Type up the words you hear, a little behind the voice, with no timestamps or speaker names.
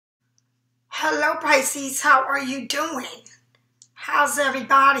Hello, Pisces. How are you doing? How's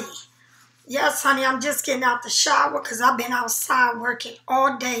everybody? Yes, honey, I'm just getting out the shower because I've been outside working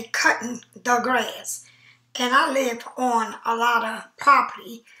all day cutting the grass. And I live on a lot of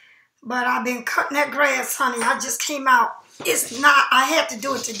property, but I've been cutting that grass, honey. I just came out. I had to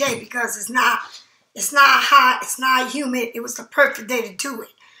do it today because it's not hot, it's not humid. It was the perfect day to do it.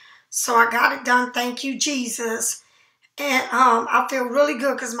 So I got it done. Thank you, Jesus. And I feel really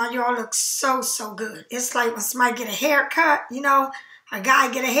good because my yard looks so good. It's like when somebody get a haircut, you know, a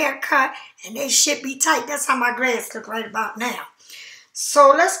guy get a haircut and they shit be tight. That's how my grass look right about now.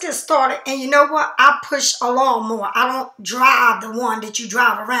 So let's get started. And you know what? I push a lawnmower. I don't drive the one that you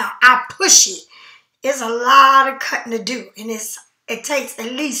drive around. I push it. It's a lot of cutting to do. And it takes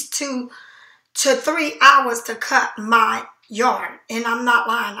at least 2 to 3 hours to cut my yard. And I'm not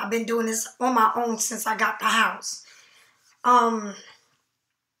lying. I've been doing this on my own since I got the house.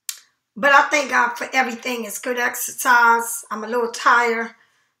 But I thank God for everything. It's good exercise. I'm a little tired,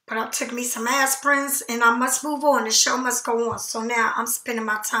 but I took me some aspirins and I must move on. The show must go on. So now I'm spending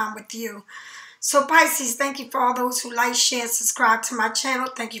my time with you. So Pisces, thank you for all those who like, share, and subscribe to my channel.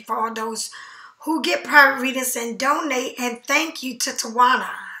 Thank you for all those who get private readings and donate. And thank you to Tawana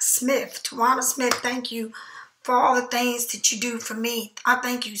Smith. Tawana Smith, thank you for all the things that you do for me. I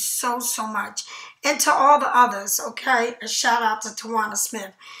thank you so much. And to all the others, okay? A shout out to Tawana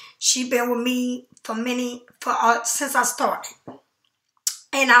Smith. She's been with me since I started.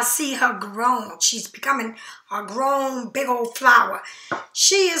 And I see her grown. She's becoming a grown big old flower.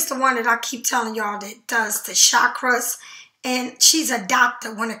 She is the one that I keep telling y'all that does the chakras. And she's a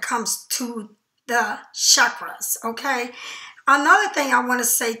doctor when it comes to the chakras, okay? Another thing I want to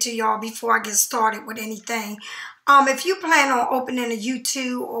say to y'all before I get started with anything, if you plan on opening a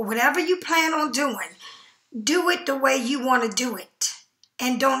you.To or whatever you plan on doing, do it the way you want to do it.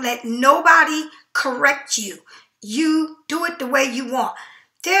 And don't let nobody correct you. You do it the way you want.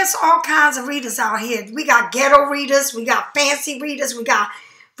 There's all kinds of readers out here. We got ghetto readers. We got fancy readers. We got,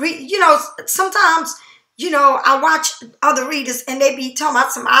 sometimes, I watch other readers and they be talking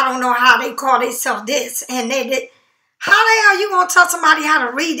about I don't know how they call themselves this. And they did. How the hell you going to tell somebody how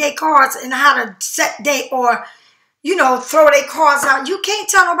to read their cards and how to set throw their cards out? You can't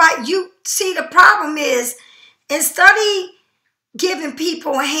tell nobody. You see, the problem is, instead of giving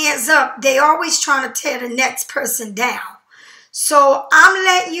people hands up, they always trying to tear the next person down. So I'm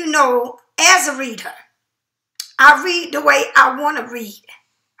letting you know, as a reader, I read the way I want to read,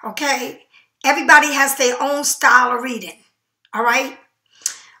 okay? Everybody has their own style of reading, all right?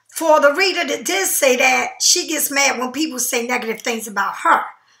 For the reader that did say that, she gets mad when people say negative things about her.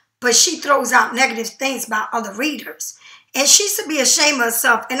 But she throws out negative things about other readers. And she should be ashamed of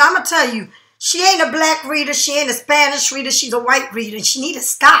herself. And I'm going to tell you, she ain't a black reader. She ain't a Spanish reader. She's a white reader. And she need to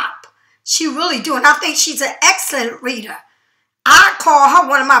stop. She really do. And I think she's an excellent reader. I call her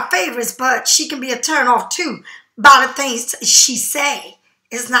one of my favorites, but she can be a turn off too by the things she say.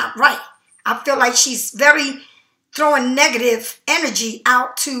 It's not right. I feel like she's very throwing negative energy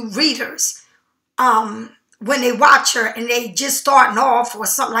out to readers when they watch her and they just starting off or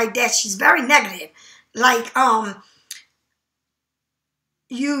something like that. She's very negative. Like,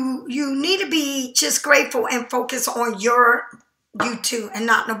 you need to be just grateful and focus on your you.To and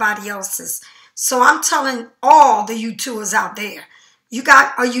not nobody else's. So I'm telling all the you.Toers out there, you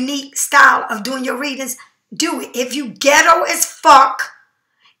got a unique style of doing your readings. Do it. If you ghetto as fuck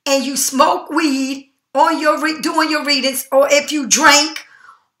and you smoke weed on doing your readings, or if you drink,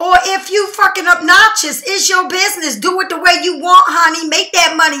 or if you fucking obnoxious, it's your business. Do it the way you want, honey. Make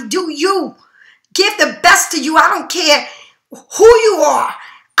that money. Do you. Give the best to you. I don't care who you are.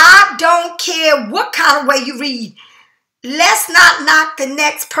 I don't care what kind of way you read. Let's not knock the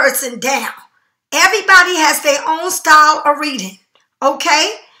next person down. Everybody has their own style of reading,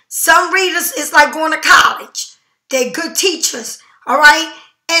 okay? Some readers is like going to college. They're good teachers, all right?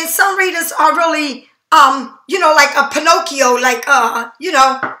 And some readers are really, like a Pinocchio, like,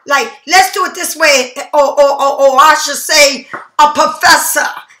 like, let's do it this way, or I should say, a professor.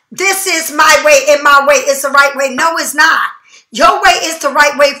 This is my way, and my way is the right way. No, it's not. Your way is the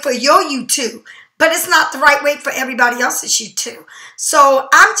right way for your you.To, but it's not the right way for everybody else's you.To. So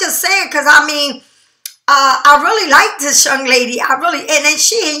I'm just saying, because I really like this young lady. And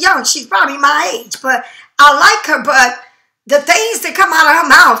she ain't young. She's probably my age, but I like her. But the things that come out of her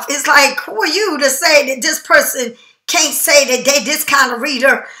mouth is like, who are you to say that this person can't say that they this kind of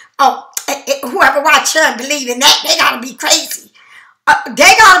reader? Oh, whoever watch her and believe in that, they gotta be crazy.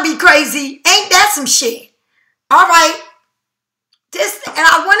 They gotta be crazy. Ain't that some shit? All right. And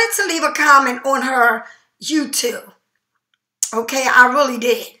I wanted to leave a comment on her you.To. Okay, I really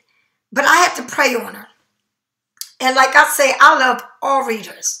did. But I had to pray on her. And like I say, I love all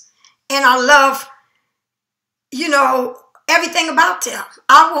readers. And I love, you know, everything about them.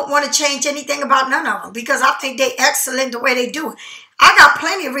 I won't want to change anything about none of them because I think they're excellent the way they do it. I got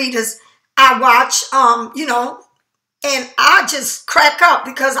plenty of readers I watch, you know, and I just crack up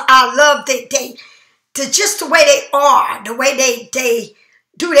because I love just the way they are, the way they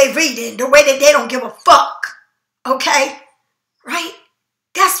do their reading, the way that they don't give a fuck. Okay? Right?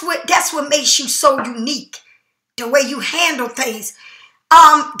 That's what makes you so unique. The way you handle things.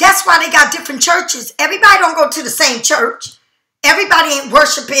 That's why they got different churches. Everybody don't go to the same church. Everybody ain't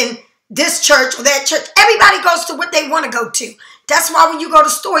worshiping this church or that church. Everybody goes to what they want to go to. That's why when you go to the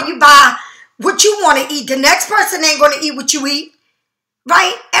store, you buy what you want to eat. The next person ain't going to eat what you eat.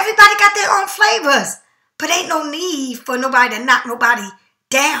 Right? Everybody got their own flavors. But ain't no need for nobody to knock nobody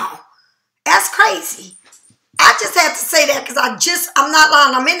down. That's crazy. I just had to say that because I'm not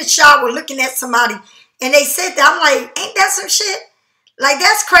lying. I'm in the shower looking at somebody and they said that. I'm like, ain't that some shit? Like,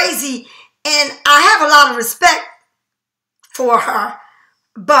 that's crazy. And I have a lot of respect for her.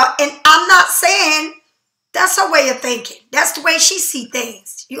 And I'm not saying that's her way of thinking. That's the way she see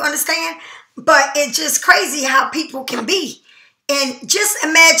things. You understand? But it's just crazy how people can be. And just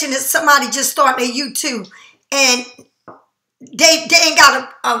imagine if somebody just starting a you.To and they ain't got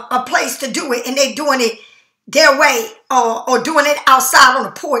a place to do it and they doing it their way or doing it outside on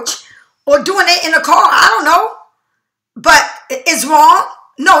the porch or doing it in a car. I don't know. But it's wrong?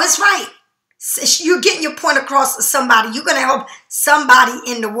 No, it's right. You're getting your point across to somebody. You're going to help somebody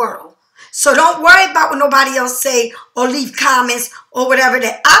in the world. So don't worry about what nobody else say or leave comments or whatever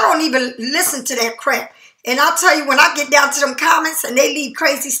that. I don't even listen to that crap. And I'll tell you, when I get down to them comments and they leave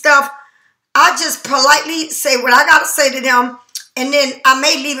crazy stuff, I just politely say what I got to say to them. And then I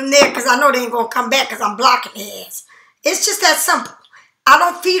may leave them there because I know they ain't going to come back because I'm blocking their ass. It's just that simple. I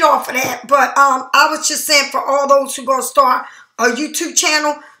don't feed off of that. But I was just saying for all those who going to start a YouTube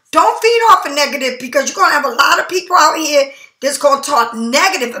channel, don't feed off of negative because you're going to have a lot of people out here that's going to talk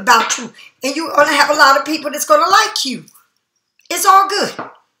negative about you. And you're going to have a lot of people that's going to like you. It's all good.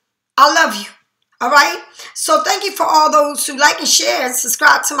 I love you. All right? So thank you for all those who like and share and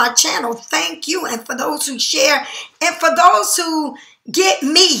subscribe to my channel. Thank you. And for those who share and for those who get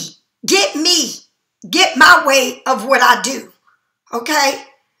my way of what I do. Okay?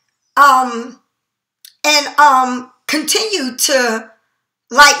 Continue to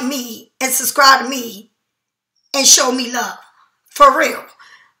like me and subscribe to me and show me love. For real.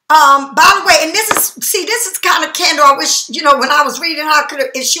 By the way, and this is kind of candle. I wish, you know, when I was reading her,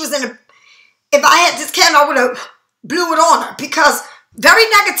 if I had this candle, I would have blew it on her because very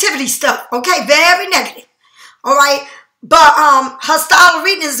negativity stuff. Okay, very negative. All right, but her style of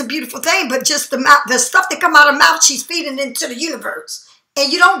reading is a beautiful thing. But just the stuff that come out of her mouth, she's feeding into the universe,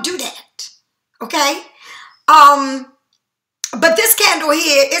 and you don't do that. Okay, but this candle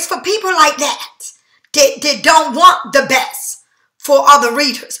here is for people like that. That don't want the best for other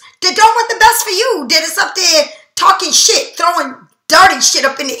readers. That don't want the best for you. That is up there talking shit, throwing dirty shit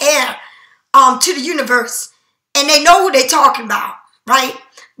up in the air to the universe. And they know who they're talking about, right?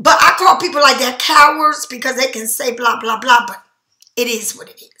 But I call people like that cowards because they can say blah, blah, blah. But it is what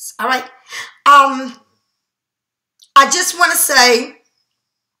it is, all right? I just want to say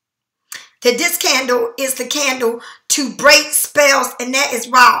that this candle is the candle to break spells. And that is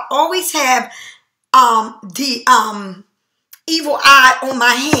why I always have the evil eye on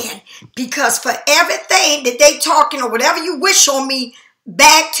my hand, because for everything that they talking or whatever you wish on me,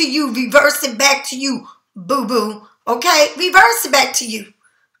 back to you, reverse it back to you, boo-boo. Okay, reverse it back to you.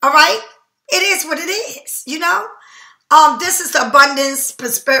 All right, it is what it is. You know, this is the abundance,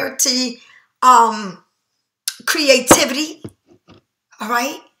 prosperity, creativity. All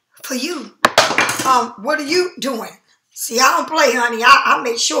right, for you. What are you doing? See, I don't play, honey. I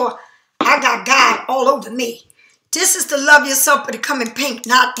make sure I got God all over me. This is the love yourself, but it come in pink,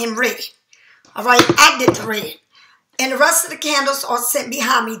 not in red. All right, I did the red. And the rest of the candles are sent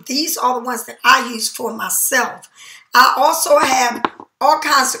behind me. These are the ones that I use for myself. I also have all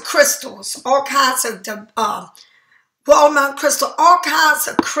kinds of crystals, all kinds of watermelon crystal, all kinds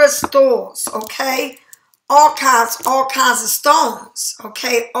of crystals, okay? All kinds of stones,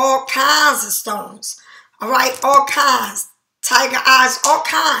 okay? All kinds of stones, all right? All kinds. Tiger eyes, all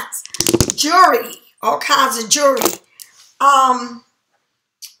kinds. Jewelry, all kinds of jewelry.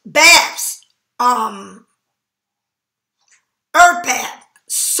 Baths, herb bath,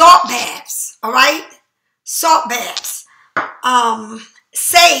 salt baths, all right? Salt baths.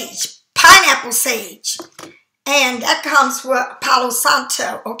 Sage, pineapple sage. And that comes with Palo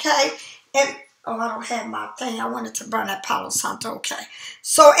Santo, okay? And Oh, I don't have my thing. I wanted to burn that Palo Santo. Okay.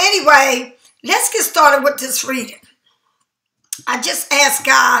 So anyway, let's get started with this reading. I just asked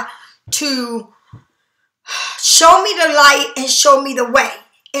God to show me the light and show me the way.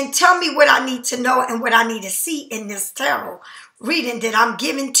 And tell me what I need to know and what I need to see in this tarot reading that I'm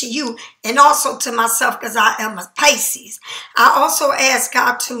giving to you and also to myself, because I am a Pisces. I also ask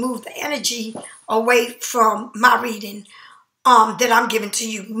God to move the energy away from my reading that I'm giving to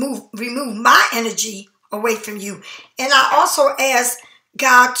you. Remove my energy away from you. And I also ask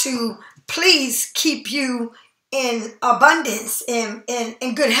God to please keep you in abundance and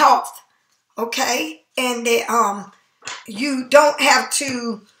in good health. Okay? And that you don't have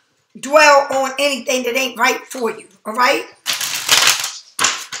to dwell on anything that ain't right for you. All right?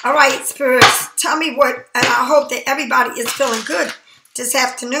 All right, spirits. Tell me what, and I hope that everybody is feeling good this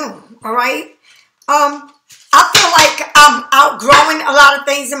afternoon. All right? I feel like I'm outgrowing a lot of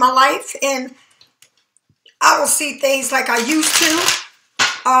things in my life, and I don't see things like I used to.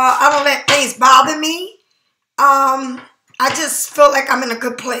 I don't let things bother me. I just feel like I'm in a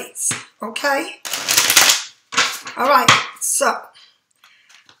good place. Okay? All right, so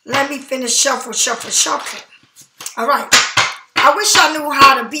let me finish shuffle. All right. I wish I knew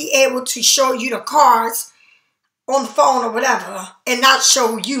how to be able to show you the cards on the phone or whatever and not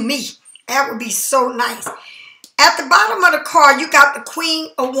show you me. That would be so nice. At the bottom of the card, you got the Queen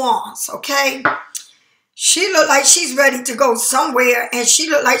of Wands, okay? She looked like she's ready to go somewhere, and she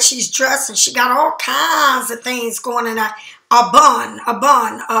looked like she's dressed, and she got all kinds of things going in a bun,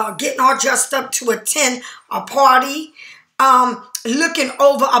 getting all dressed up to attend a party, looking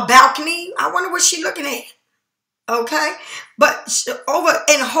over a balcony. I wonder what she's looking at, okay? But over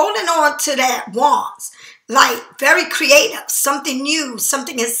and holding on to that wands, like very creative, something new,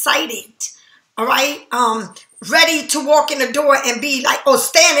 something exciting, all right? Ready to walk in the door and be like, or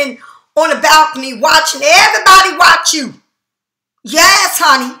standing on the balcony watching everybody watch you. Yes,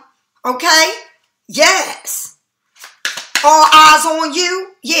 honey. Okay? Yes. All eyes on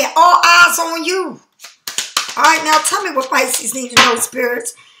you. Yeah, all eyes on you. All right, now tell me what Pisces need to know,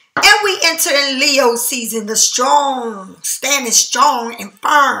 spirits. And we enter in Leo season, the strong, standing strong and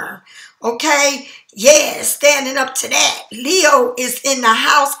firm. Okay? Yeah, standing up to that. Leo is in the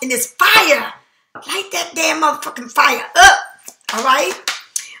house and it's fire. Light that damn motherfucking fire up. All right?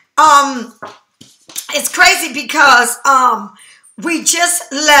 It's crazy because we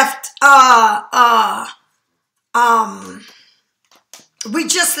just left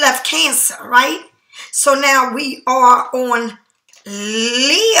Cancer, right? So now we are on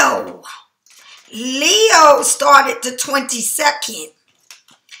Leo. Leo started the 22nd.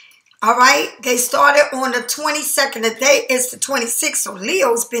 All right? They started on the 22nd. The day is the 26th. So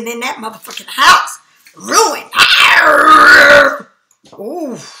Leo's been in that motherfucking house. Ruined.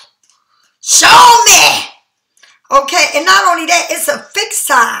 Ooh. Show me. Okay, and not only that, it's a fixed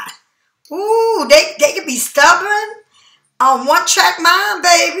sign. Ooh, they can be stubborn. On one track mind,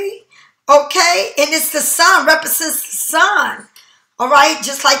 baby. Okay, and it's the sun, represents the sun. All right,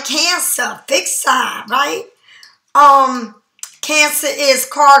 just like Cancer, fixed sign, right? Cancer is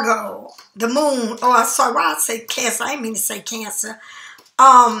cargo, the moon. Oh, sorry, why I say Cancer? I didn't mean to say Cancer.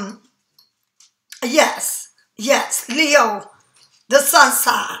 Yes, Leo, the sun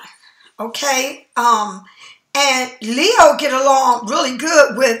sign. Okay, and Leo get along really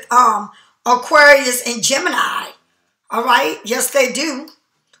good with Aquarius and Gemini. All right, yes they do.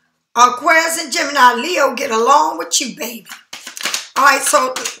 Aquarius and Gemini, Leo get along with you, baby. All right,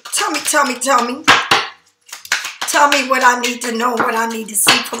 so tell me what I need to know, what I need to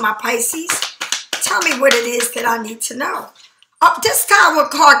see for my Pisces. Tell me what it is that I need to know. This Tower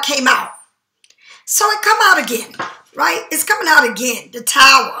card came out, so it come out again, right? It's coming out again, the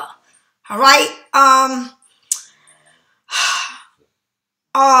Tower. All right.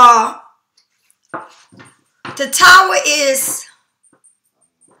 The Tower is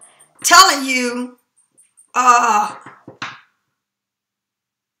telling you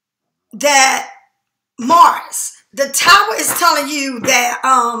that Mars. The Tower is telling you that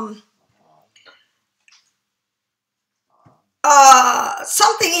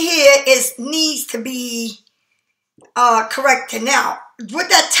something here needs to be corrected. Now, with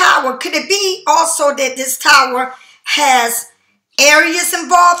that Tower, could it be also that this Tower has Aries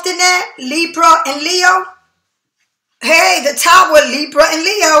involved in that? Libra and Leo? Hey, the Tower, Libra and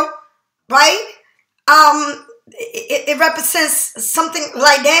Leo, right? It represents something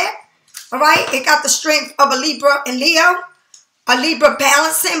like that, all right? It got the strength of a Libra and Leo, a Libra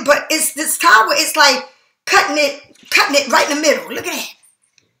balancing, but this Tower is like cutting it right in the middle. Look at that.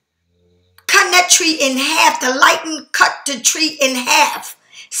 Cutting that tree in half. The lightning cut the tree in half.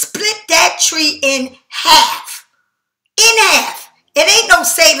 split that tree in half. In half. It ain't no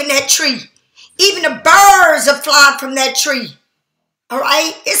saving that tree. Even the birds are flying from that tree. All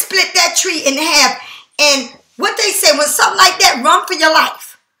right? It split that tree in half. And what they say, when something like that, run for your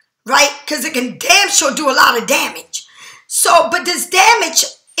life. Right? Because it can damn sure do a lot of damage. So, but this damage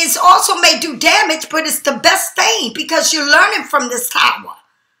is also may do damage, but it's the best thing because you're learning from this tower.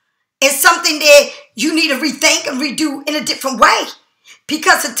 It's something that you need to rethink and redo in a different way.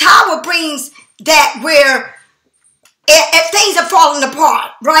 Because the tower brings that where things are falling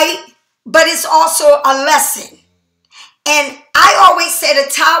apart, right? But it's also a lesson. And I always say the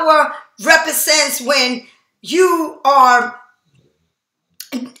tower represents when you are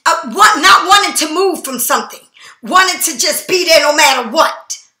not wanting to move from something. Wanting to just be there no matter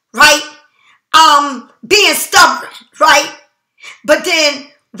what, right? Being stubborn, right? But then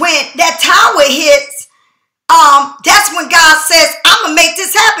when that tower hits, that's when God says, I'm going to make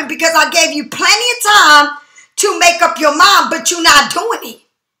this happen because I gave you plenty of time to make up your mind, but you're not doing it,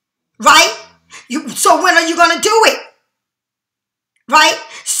 right? So when are you going to do it, right?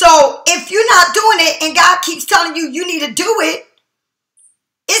 So if you're not doing it and God keeps telling you you need to do it,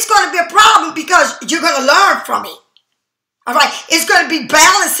 it's going to be a problem because you're going to learn from it, all right? It's going to be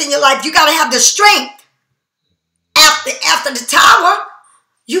balanced in your life. You got to have the strength after the tower.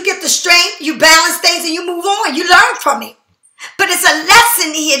 You get the strength, you balance things, and you move on. You learn from it. But it's a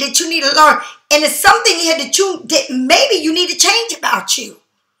lesson here that you need to learn. And it's something here that maybe you need to change about you.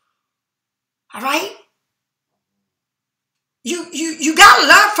 All right? You got to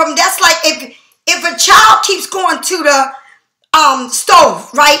learn from. That's like if a child keeps going to the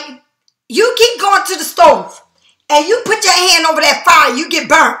stove, right? You keep going to the stove. And you put your hand over that fire, you get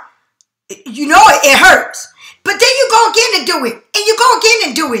burnt. You know it hurts. But then you go again and do it. And you go again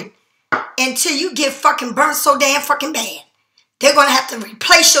and do it. Until you get fucking burnt so damn fucking bad. They're going to have to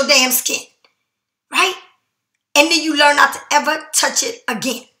replace your damn skin. Right? And then you learn not to ever touch it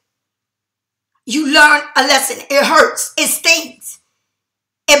again. You learn a lesson. It hurts. It stings.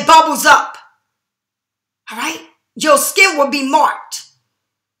 It bubbles up. All right? Your skin will be marked.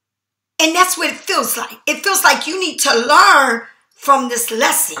 And that's what it feels like. It feels like you need to learn from this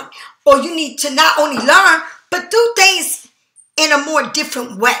lesson. Or you need to not only learn, but do things in a more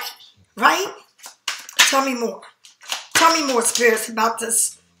different way, right? Tell me more. Tell me more, spirits, about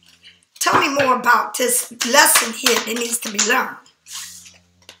this. Tell me more about this lesson here that needs to be learned.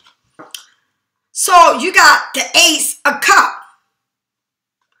 So you got the Ace of Cups.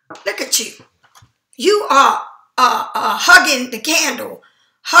 Look at you. You are hugging the candle.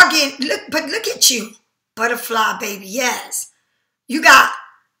 Hugging, look at you. Butterfly, baby, yes. You got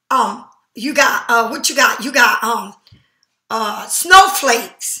what you got? You got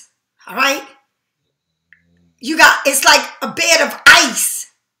snowflakes, all right? You got, it's like a bed of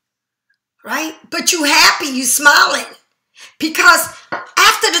ice, right? But you happy, you smiling. Because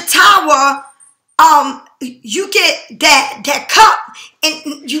after the tower, you get that cup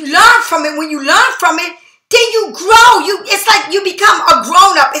and you learn from it. When you learn from it, then you grow. It's like you become a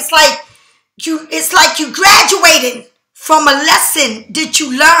grown-up. It's like you graduating from a lesson that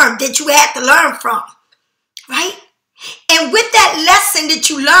you learned, that you had to learn from, right? And with that lesson that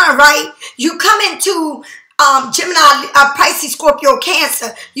you learn, right, you come into Gemini, Pisces, Scorpio,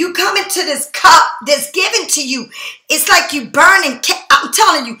 Cancer. You come into this cup that's given to you. It's like you burning, I'm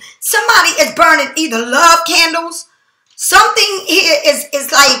telling you, somebody is burning either love candles. Something here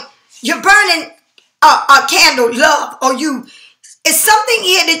is like you're burning a candle, love, or it's something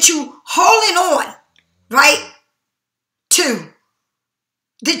here that you holding on, right?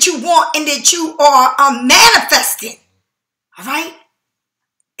 That you want and that you are manifesting. All right?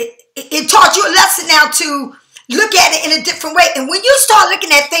 It taught you a lesson now to look at it in a different way. And when you start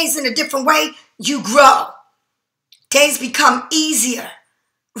looking at things in a different way, you grow. Things become easier.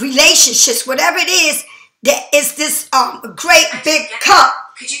 Relationships, whatever it is, that is this great big cup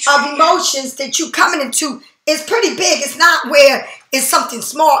of emotions that you coming into. It's pretty big. It's not where it's something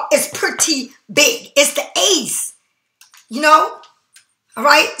small. It's pretty big. It's the ace. You know? All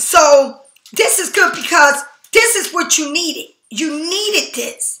right? So this is good because this is what you needed. You needed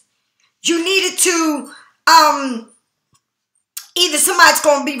this. You needed to, either somebody's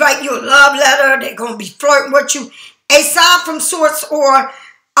going to be writing you a love letter. They're going to be flirting with you. A sign from source or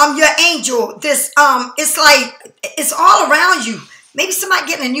your angel. This, it's like, it's all around you. Maybe somebody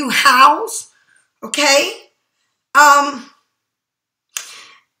getting a new house. Okay?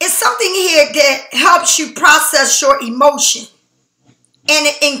 It's something here that helps you process your emotion and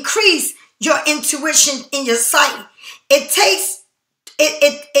it increase your intuition in your sight. It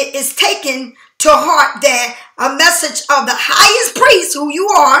is taken to heart that a message of the highest priest, who you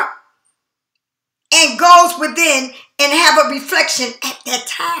are, and goes within and have a reflection at that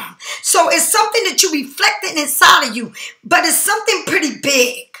time. So it's something that you reflecting inside of you, but it's something pretty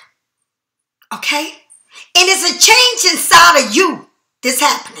big. Okay? And it's a change inside of you that's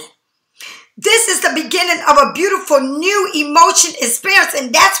happening. This is the beginning of a beautiful new emotion experience,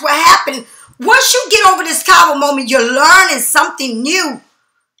 and that's what happened. Once you get over this Tower moment, you're learning something new,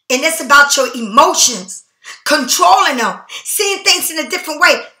 and it's about your emotions, controlling them, seeing things in a different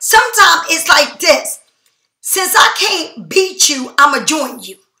way. Sometimes it's like this. Since I can't beat you, I'm going to join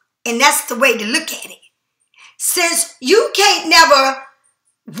you, and that's the way to look at it. Since you can't never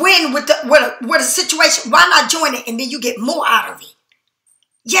win with a situation, why not join it, and then you get more out of it?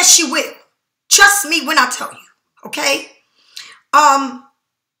 Yes, you will. Trust me when I tell you, okay?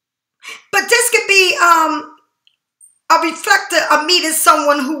 But this could be a reflector of meeting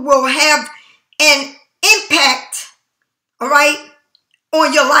someone who will have an impact, all right,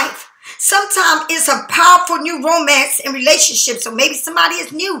 on your life. Sometimes it's a powerful new romance and relationship. So maybe somebody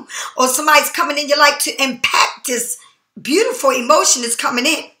is new, or somebody's coming in your life to impact this beautiful emotion that's coming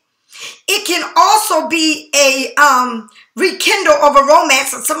in. It can also be a rekindle of a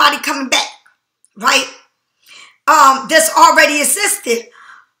romance of somebody coming back, right? That's already existed.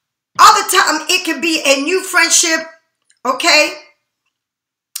 Other time it could be a new friendship, okay?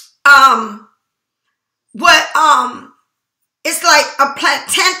 It's like a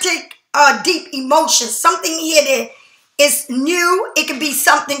platonic, deep emotion. Something here that is new. It could be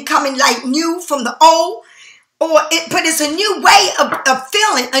something coming like new from the old, but it's a new way of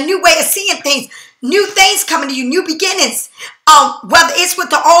feeling, a new way of seeing things, new things coming to you, new beginnings. Whether it's with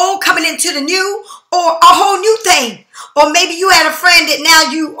the old coming into the new, or a whole new thing, or maybe you had a friend that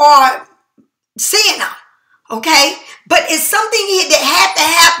now you are seeing her, okay? But it's something here that had to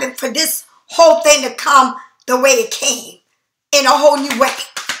happen for this whole thing to come the way it came, in a whole new way.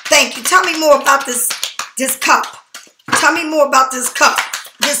 Thank you. Tell me more about this cup. Tell me more about this cup,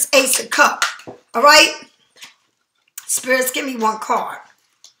 this Ace of Cup. All right? Spirits, give me one card.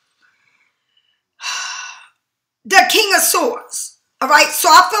 The King of Swords. All right? So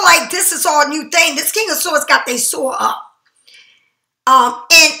I feel like this is all a new thing. This King of Swords got their sword up. And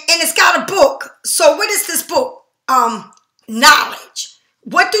it's got a book. So what is this book? Knowledge.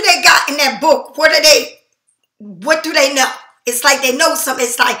 What do they got in that book? What do they know? It's like they know something.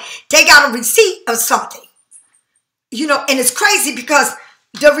 It's like they got a receipt of something. You know, and it's crazy because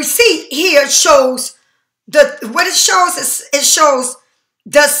the receipt here shows what it shows is it shows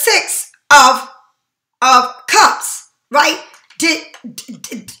the 6 of cups, right?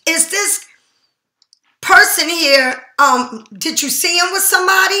 Is this person here, did you see him with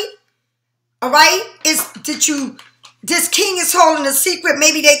somebody? All right? This king is holding a secret.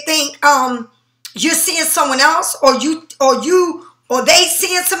 Maybe they think you're seeing someone else, or they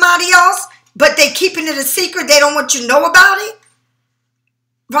seeing somebody else, but they keeping it a secret. They don't want you to know about it.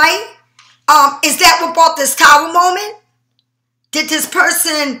 Right? Is that what brought this Tower moment? Did this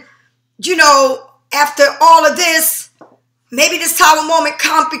person, you know, after all of this, maybe this Tower moment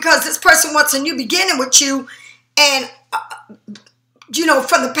come because this person wants a new beginning with you, and you know,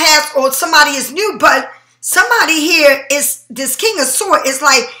 from the past, or somebody is new, but somebody here is this King of Swords. Is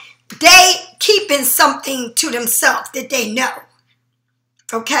like they keeping something to themselves that they know.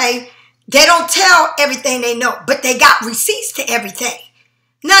 Okay? They don't tell everything they know, but they got receipts to everything.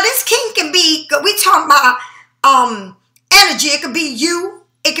 Now, this king can be, we talking about energy. It could be you.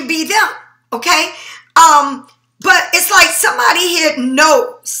 It could be them. Okay? But it's like somebody here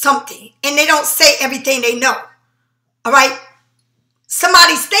knows something, and they don't say everything they know. All right?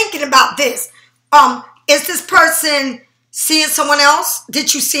 Somebody's thinking about this. Is this person seeing someone else?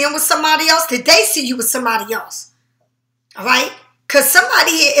 Did you see him with somebody else? Did they see you with somebody else? All right? Because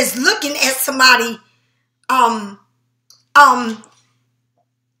somebody here is looking at somebody in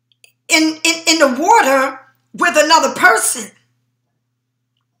the water with another person.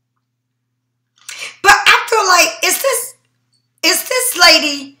 But I feel like, is this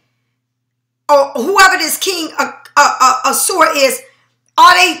lady, or whoever this king a sword is,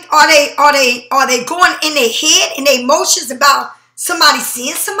 are they going in their head, in their emotions about somebody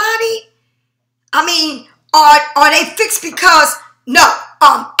seeing somebody? I mean, are they fixed because no,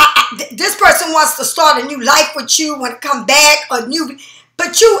 this person wants to start a new life with you, want to come back, but you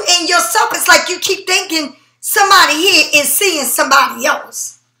in yourself, it's like you keep thinking somebody here is seeing somebody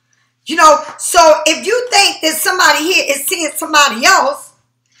else. You know, so if you think that somebody here is seeing somebody else,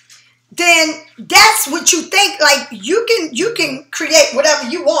 then that's what you think. Like you can create whatever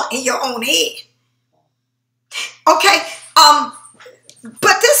you want in your own head. Okay.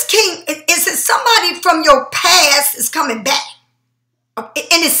 But this king, is it somebody from your past is coming back? And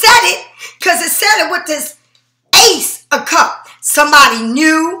it said it, because it said it with this ace of cup. Somebody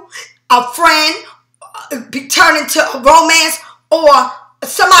new, a friend, turning to a romance, or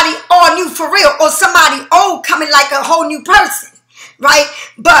somebody all new for real, or somebody old coming like a whole new person, right?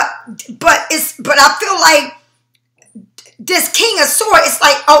 But I feel like this king of swords, it's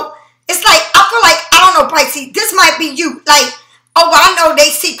like, oh, it's like, I feel like, I don't know, Pisces, this might be you, like, oh, I know they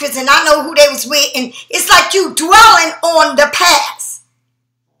secrets and I know who they was with, and it's like you dwelling on the past,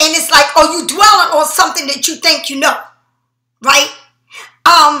 and it's like, oh, you dwelling on something that you think you know, right?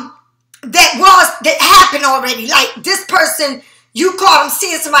 That happened already. Like this person, you caught them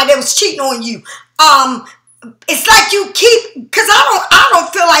seeing somebody that was cheating on you. It's like you keep, because I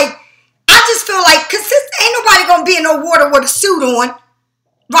don't feel like, I just feel like, because ain't nobody gonna be in no water with a suit on,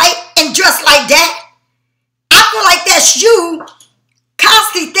 right, and dressed like that. I feel like that's you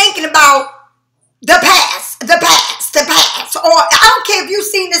constantly thinking about the past, the past, the past. Or I don't care if you've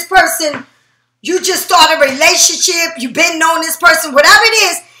seen this person, you just started a relationship, you've been knowing this person, whatever it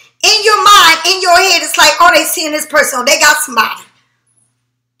is, in your mind, in your head, it's like, oh, they seeing this person, or they got somebody.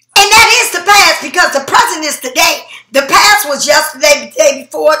 And that is the past, because the present is today. The past was yesterday, the day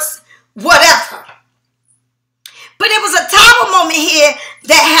before, it's whatever. But it was a tower moment here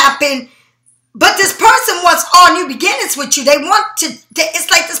that happened. But this person wants all new beginnings with you. They want to,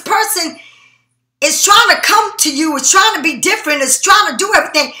 it's like this person is trying to come to you, is trying to be different, is trying to do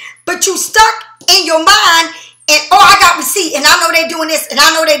everything, but you stuck in your mind, and oh, I got receipt, and I know they're doing this, and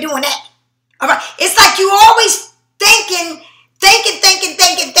I know they're doing that. All right. It's like you always thinking,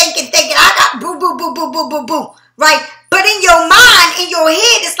 I got boo, boo, boo, boo, boo, boo, boo. Right? But in your mind, in your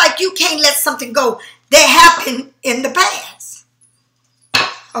head, it's like you can't let something go that happened in the past.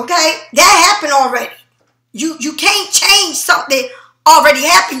 Okay? That happened already. You can't change something already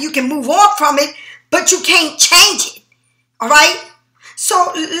happened. You can move on from it, but you can't change it. All right?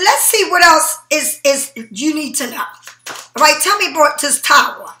 So let's see what else is you need to know. All right? Tell me about this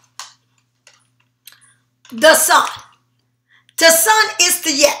tower. The sun. The sun is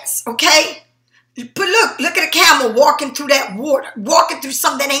the yes, okay? But look at a camel walking through that water, walking through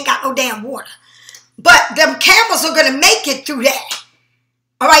something that ain't got no damn water. But them camels are going to make it through that.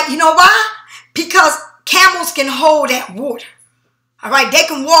 All right, you know why? Because camels can hold that water. All right, they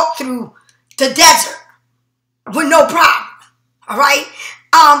can walk through the desert with no problem. All right,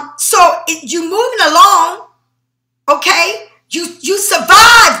 you moving along, okay? You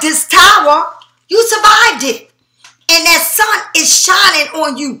survived this tower. You survived it. And that sun is shining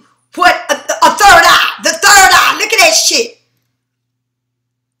on you. What? A third eye. The third eye. Look at that shit.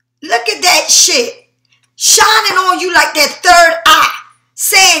 Look at that shit. Shining on you like that third eye.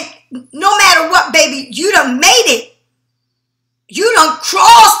 Saying, no matter what, baby, you done made it. You done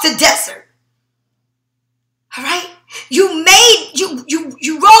crossed the desert. All right? You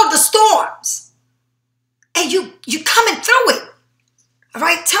rode the storms. And you coming through it. All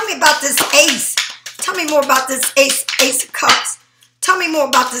right? Tell me about this ace. Tell me more about this ace of cups. Tell me more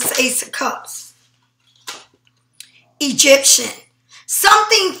about this ace of cups. Egyptian.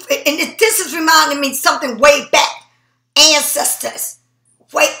 Something, and this is reminding me something way back. Ancestors.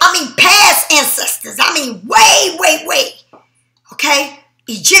 Past ancestors. Way. Okay?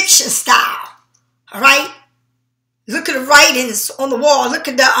 Egyptian style. All right? Look at the writings on the wall. Look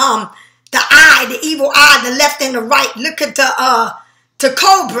at the eye, the evil eye, the left and the right. Look at the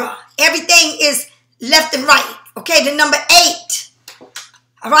cobra. Everything is left and right. Okay, the number 8.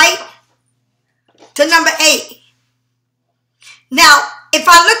 All right? The number 8. Now, if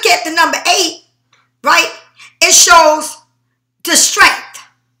I look at the number 8, right, it shows the strength.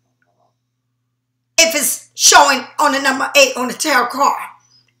 If it's showing on the number 8 on the tarot card.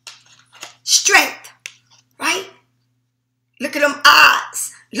 Strength, right? Look at them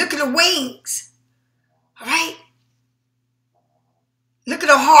eyes. Look at the wings. All right? Look at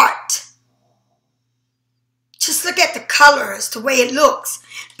the heart. Just look at the colors, the way it looks.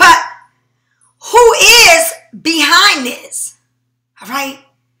 But who is behind this? All right?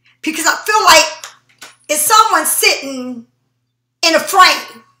 Because I feel like it's someone sitting in a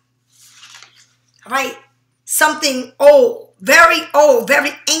frame. All right? Something old, very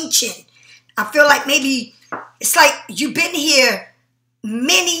ancient. I feel like maybe it's like you've been here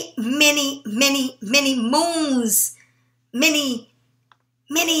many moons, many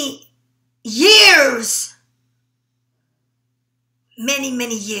years.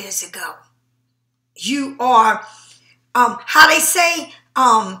 Many years ago. You are, how they say,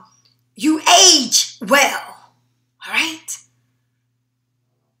 you age well. All right?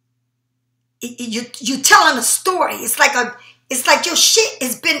 You're telling a story. It's like It's like your shit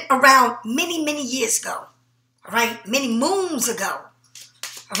has been around many, many years ago. All right? Many moons ago.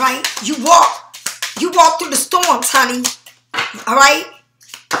 All right? You walk through the storms, honey. All right?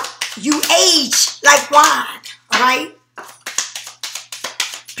 You age like wine. All right?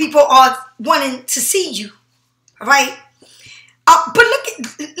 People are wanting to see you. All right? But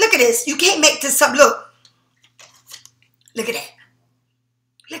look at this. You can't make this up. Look. Look at that.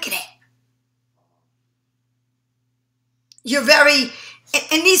 Look at that. You're very,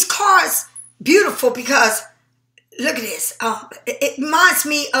 and these cards, beautiful because, look at this. It reminds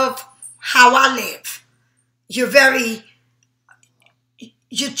me of how I live. You're very,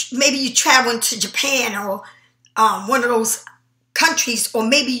 maybe you traveling to Japan or one of those countries, or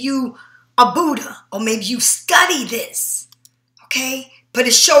maybe you are Buddha, or maybe you study this, okay? But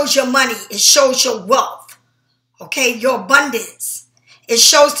it shows your money. It shows your wealth, okay? Your abundance. It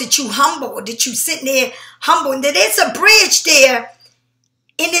shows that you humble, that you sitting there humble, and that there's a bridge there,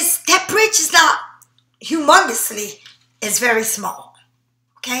 and that bridge is not humongously, it's very small,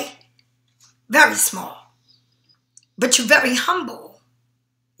 okay? Very small. But you're very humble.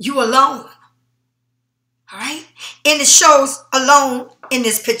 You alone, all right? And it shows alone in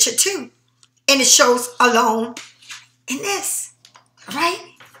this picture too. And it shows alone in this, all right?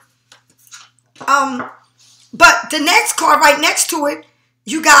 But the next card right next to it,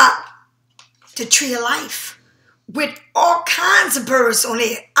 you got the tree of life with all kinds of birds on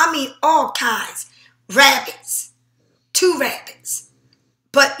it. I mean, all kinds. Rabbits. 2 rabbits.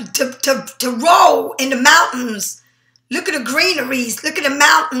 But to roll in the mountains, look at the greeneries, look at the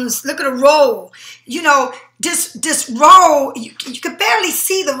mountains, look at the roll. You know, this roll, you can barely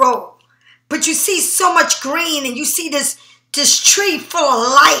see the roll, but you see so much green, and you see this tree full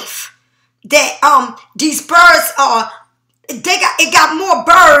of life that these birds are. It got more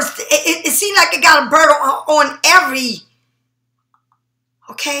birds. It seemed like it got a bird on every,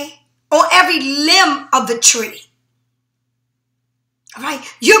 okay, on every limb of the tree. All right,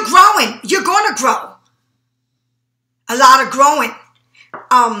 you're growing. You're going to grow. A lot of growing.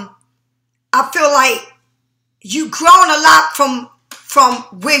 I feel like you've grown a lot from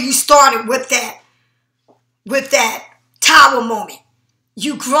where you started with that tower moment.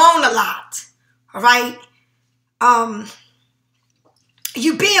 You've grown a lot. All right.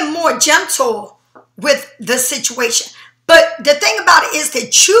 You being more gentle with the situation. But the thing about it is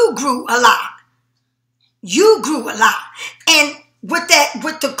that you grew a lot. You grew a lot. And with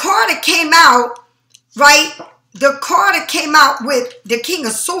the card that came out, right? The card that came out with the King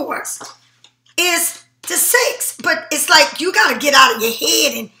of Swords is the 6. But it's like you got to get out of your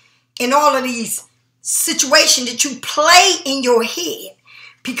head and all of these situations that you play in your head,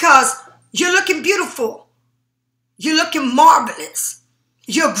 because you're looking beautiful. You're looking marvelous.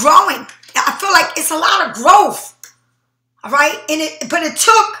 You're growing. I feel like it's a lot of growth. All right? But it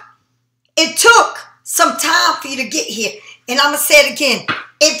took some time for you to get here. And I'm going to say it again.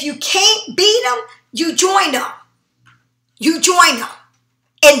 If you can't beat them, you join them. You join them.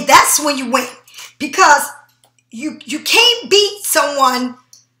 And that's when you win. Because you can't beat someone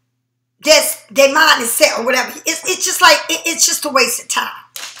that's their mind is set or whatever. It's just like, it's just a waste of time.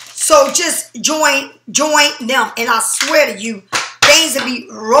 So just join them. And I swear to you, things will be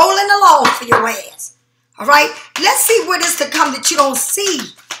rolling along for your ass. All right? Let's see what is to come that you don't see.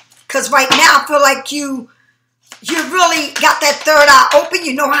 Because right now, I feel like you really got that third eye open.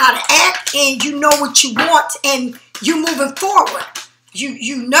 You know how to act, and you know what you want, and you moving forward.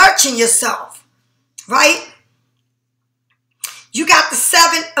 You nurturing yourself, right? You got the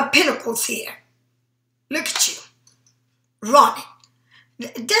 7 of Pentacles here. Look at you running.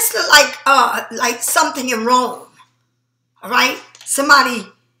 This look like something in Rome, all right? Somebody,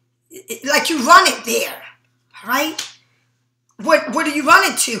 like you running there, all right? What are you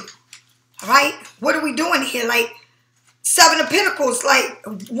running to, all right? What are we doing here? Like 7 of Pentacles, like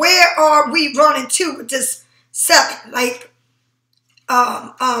where are we running to with this 7? Like,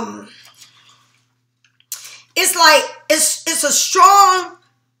 it's like, it's a strong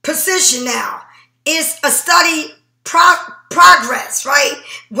position now. It's a study progress, right?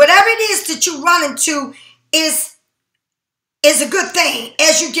 Whatever it is that you run into is a good thing.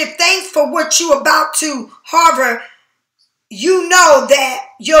 As you give thanks for what you're about to harbor, you know that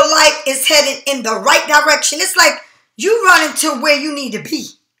your life is headed in the right direction. It's like you run into where you need to be,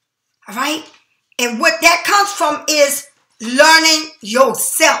 all right? And what that comes from is learning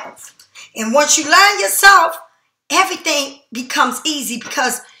yourself. And once you learn yourself, everything becomes easy,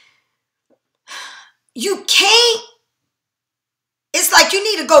 because you can't, it's like you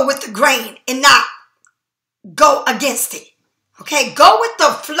need to go with the grain and not go against it. Okay, go with the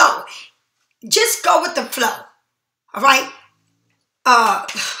flow. Just go with the flow. All right? fake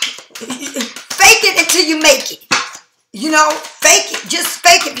it until you make it. You know, fake it. Just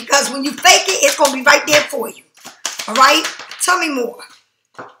fake it, because when you fake it, it's going to be right there for you. All right? Tell me more.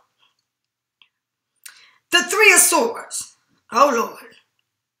 The Three of Swords. Oh, Lord.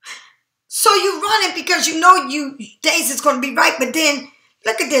 So you running because you know things is going to be right, but then,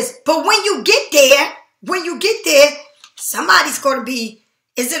 look at this. But when you get there, somebody's going to be,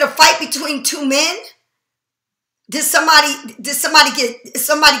 is it a fight between two men? Is somebody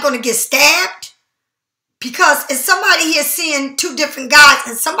going to get stabbed? Because if somebody here seeing two different guys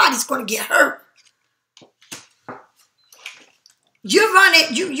and somebody's going to get hurt. You're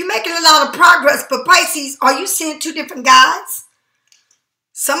running, you're making a lot of progress, but Pisces, are you seeing two different guys?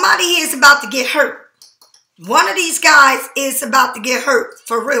 Somebody here is about to get hurt. One of these guys is about to get hurt,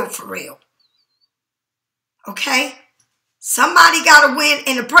 for real, for real. Okay? Somebody got to win,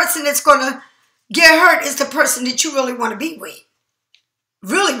 and the person that's going to get hurt is the person that you really want to be with.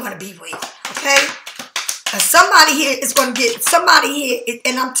 Really want to be with, okay? Somebody here is going to get, somebody here,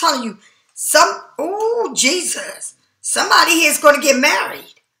 and I'm telling you, oh, Jesus. Somebody here is going to get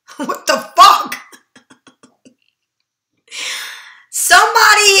married. What the fuck?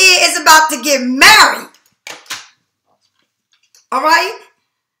 Somebody here is about to get married. All right?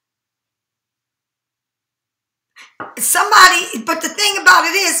 Somebody, but the thing about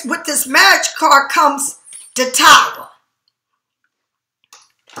it is, with this marriage card comes the Tower.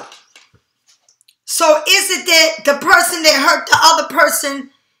 So is it that the person that hurt the other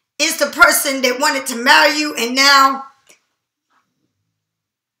person is the person that wanted to marry you, and now,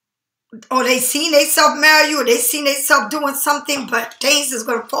 or they seen themselves marry you, or they seen themselves doing something, but things is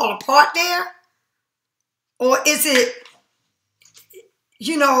going to fall apart there? Or is it,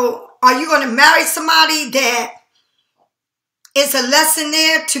 you know, are you going to marry somebody that is a lesson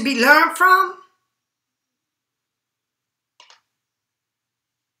there to be learned from?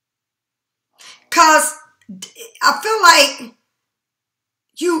 Because I feel like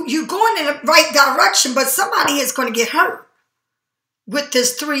you going in the right direction, but somebody is going to get hurt with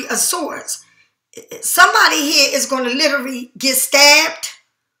this Three of Swords. Somebody here is going to literally get stabbed,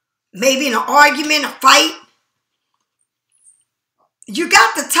 maybe in an argument, a fight. You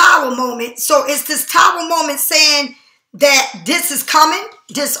got the Tower moment. So is this Tower moment saying that this is coming,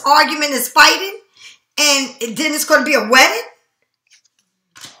 this argument is fighting, and then it's going to be a wedding?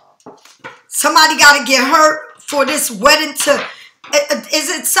 Somebody got to get hurt for this wedding to... Is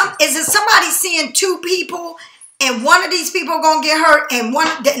it somebody seeing two people, and one of these people are gonna get hurt, and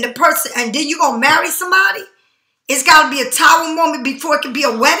the person, and then you gonna marry somebody? It's got to be a Tower moment before it can be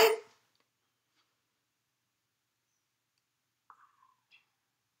a wedding.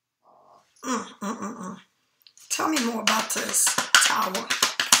 Tell me more about this Tower.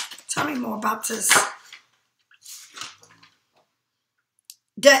 Tell me more about this.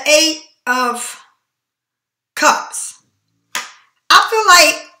 The Eight of Cups. I feel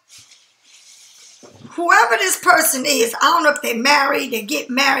like whoever this person is, I don't know if they're married, they get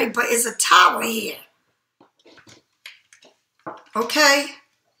married, but it's a Tower here. Okay?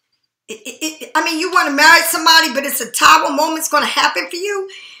 I mean, you want to marry somebody, but it's a Tower moment's going to happen for you.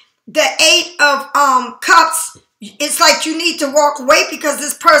 The Eight of Cups, it's like you need to walk away because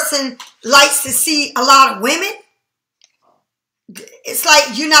this person likes to see a lot of women. It's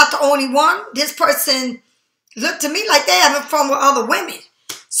like you're not the only one. This person looked to me like they having fun with other women.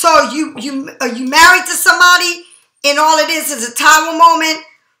 So you married to somebody, and all it is a Tower moment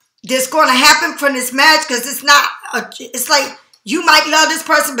that's going to happen from this marriage, because it's not. It's like you might love this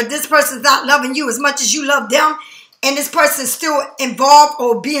person, but this person's not loving you as much as you love them, and this person's still involved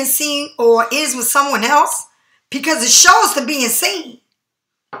or being seen or is with someone else, because it shows the being seen.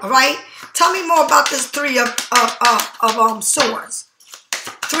 All right. Tell me more about this Three of Swords.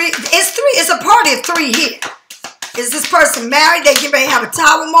 It's a party of three here. Is this person married? They get ready to have a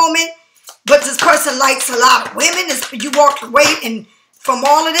Tower moment, but this person likes a lot of women. You walked away from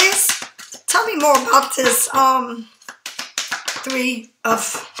all of this. Tell me more about this Three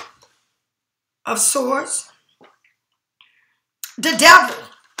of Swords. The Devil.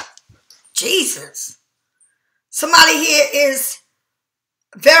 Jesus. Somebody here is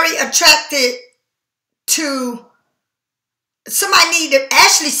very attracted to somebody need to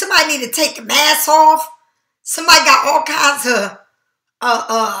take the mask off. Somebody got all kinds of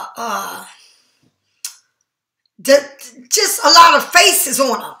just a lot of faces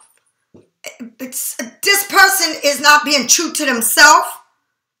on them. This person is not being true to themselves.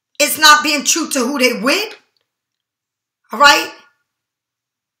 It's not being true to who they with. All right?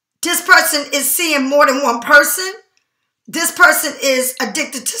 This person is seeing more than one person. This person is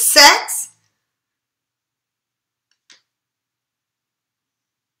addicted to sex.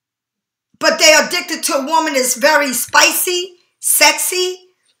 they're addicted to a woman that's very spicy, sexy,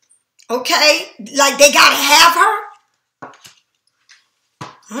 okay? Like they gotta have her.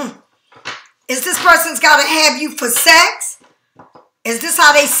 Is this person's gotta have you for sex? Is this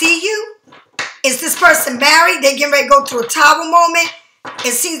how they see you? Is this person married? They getting ready to go through a tower moment.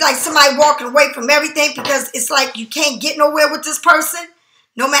 It seems like somebody walking away from everything because it's like you can't get nowhere with this person.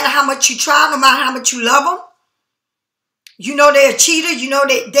 No matter how much you try, no matter how much you love them. You know they're a cheater. You know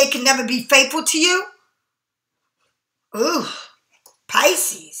they can never be faithful to you. Ooh,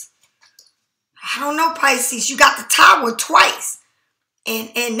 Pisces. I don't know, Pisces. You got the tower twice.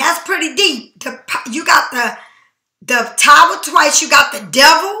 And that's pretty deep. You got the tower twice. You got the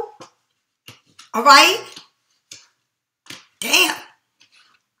devil. All right? Damn.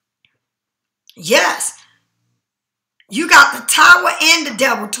 Yes. You got the tower and the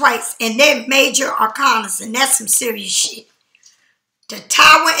devil twice. And they're major arcanas. And that's some serious shit. The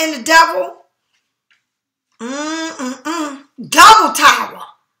tower and the devil. Double tower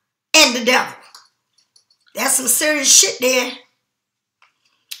and the devil. That's some serious shit there.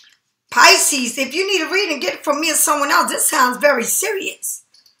 Pisces, if you need a reading, get it from me or someone else. This sounds very serious.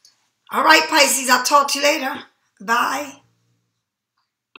 All right, Pisces, I'll talk to you later. Bye.